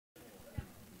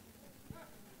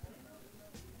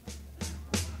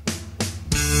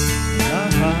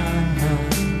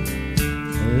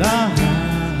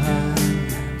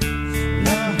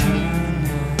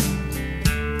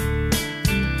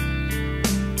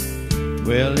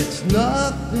Well, it's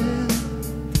nothing,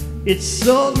 it's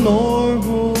so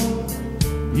normal.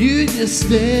 You just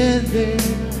stand there,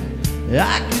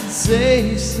 I could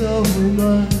say so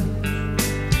much,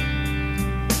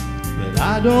 but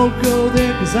I don't go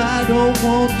there 'cause I don't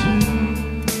want to.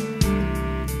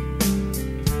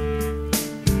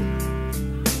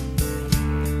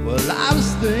 Well, I was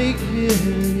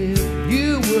thinking if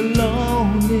you were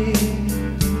lonely,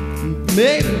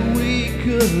 maybe we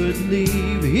could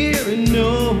leave here and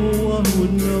no one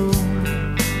would know.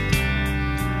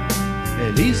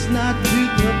 At least not to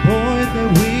the point that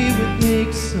we would think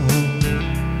so.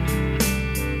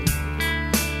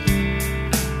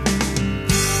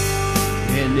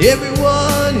 And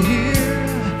everyone here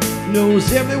knows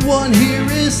everyone here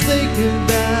is thinking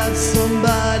about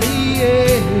somebody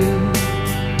else.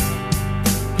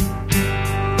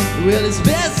 Well, it's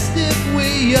best if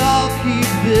we all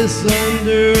keep this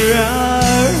under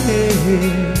our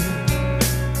head.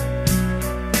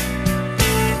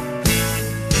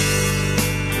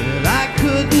 Well, I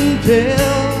couldn't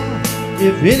tell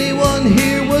if anyone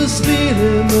here was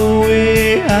feeling the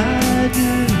way I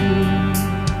do,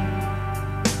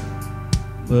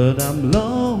 but I'm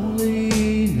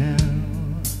lonely now,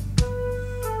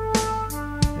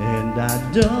 and I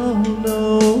don't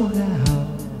know how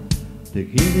to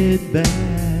get it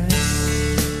back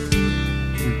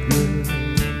to good.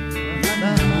 La,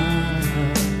 la,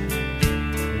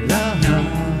 la, la,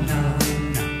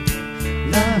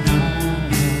 la.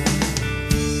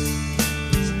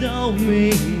 Don't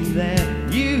mean that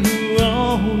you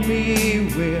own me.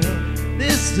 Well,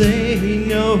 this ain't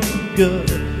no good.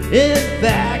 In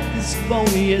fact, it's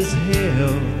phony as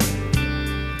hell.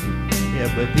 Yeah,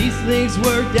 but these things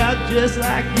worked out just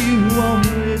like you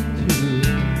wanted to.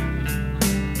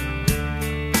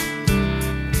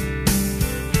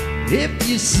 If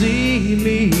you see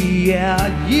me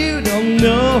out, you don't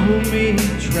know me.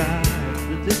 Try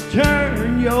to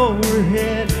turn your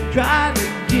head, try to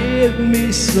give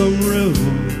me some room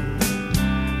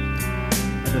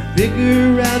to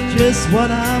figure out just what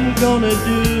I'm gonna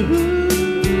do.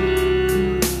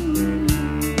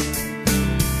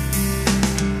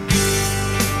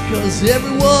 'Cause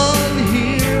everyone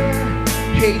here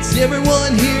hates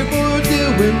everyone here for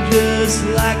doing just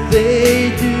like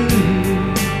they do.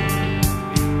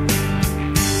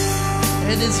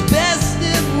 And it's best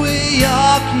if we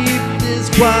all keep this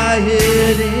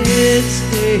quiet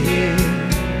instead.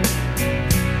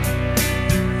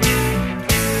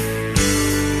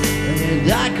 And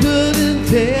I couldn't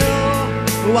tell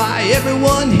why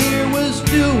everyone here was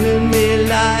doing me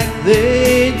like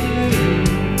they do,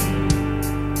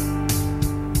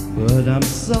 but I'm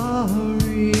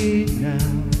sorry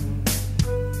now,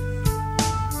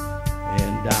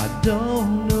 and I don't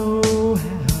know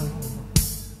how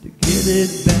to get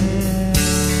it back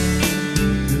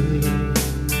good.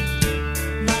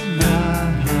 La, la,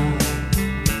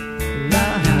 la,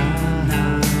 la, la,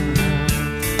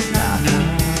 la.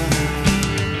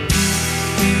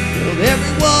 Well,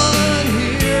 everyone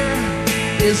here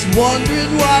is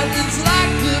wondering what it's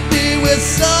like to be with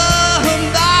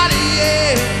somebody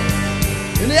else.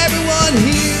 And everyone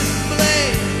here's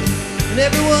blamed, and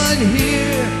everyone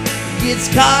here gets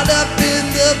caught up in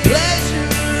the pleasure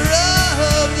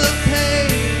of the pain.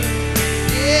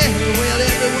 Yeah, well,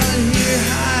 everyone here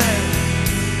hides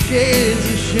shades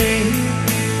of shame.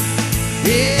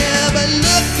 Yeah, but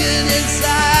looking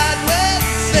inside,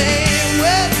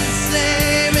 we're the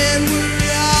same, and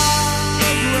we're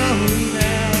all grown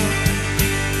now.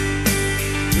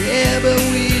 Yeah, but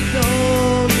we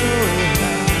don't know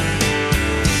how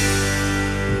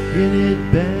to get it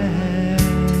back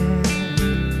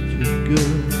to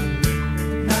good.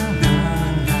 La, la,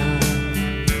 la,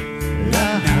 la,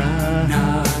 la, la,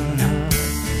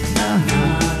 la.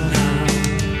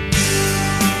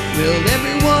 Well,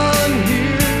 everyone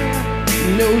here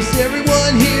knows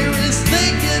everyone here is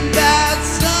thinking about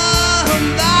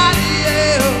somebody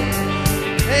else,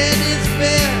 and it's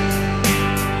best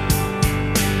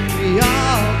we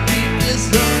all keep this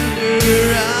under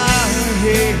our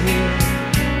head.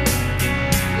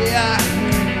 Yeah,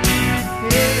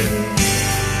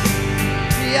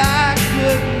 I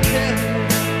couldn't tell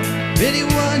if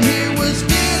anyone here was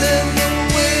feeling the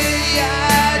way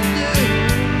I do,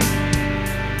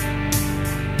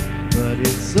 but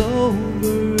it's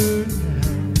over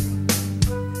now.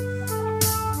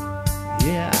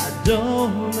 Yeah, I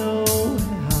don't know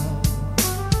how.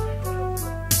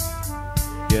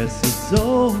 Guess it's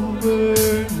over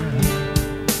now.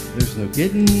 There's no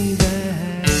getting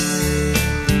back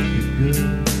to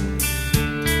good.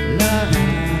 La, la,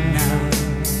 la,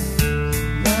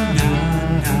 la, la,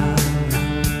 la,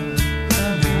 la.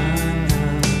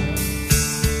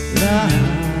 La,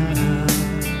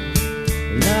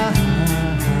 la,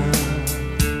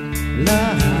 la.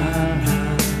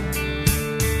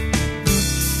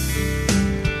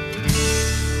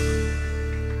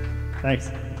 Thanks.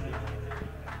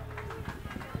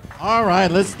 All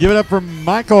right, let's give it up for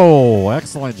Michael.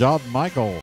 Excellent job, Michael.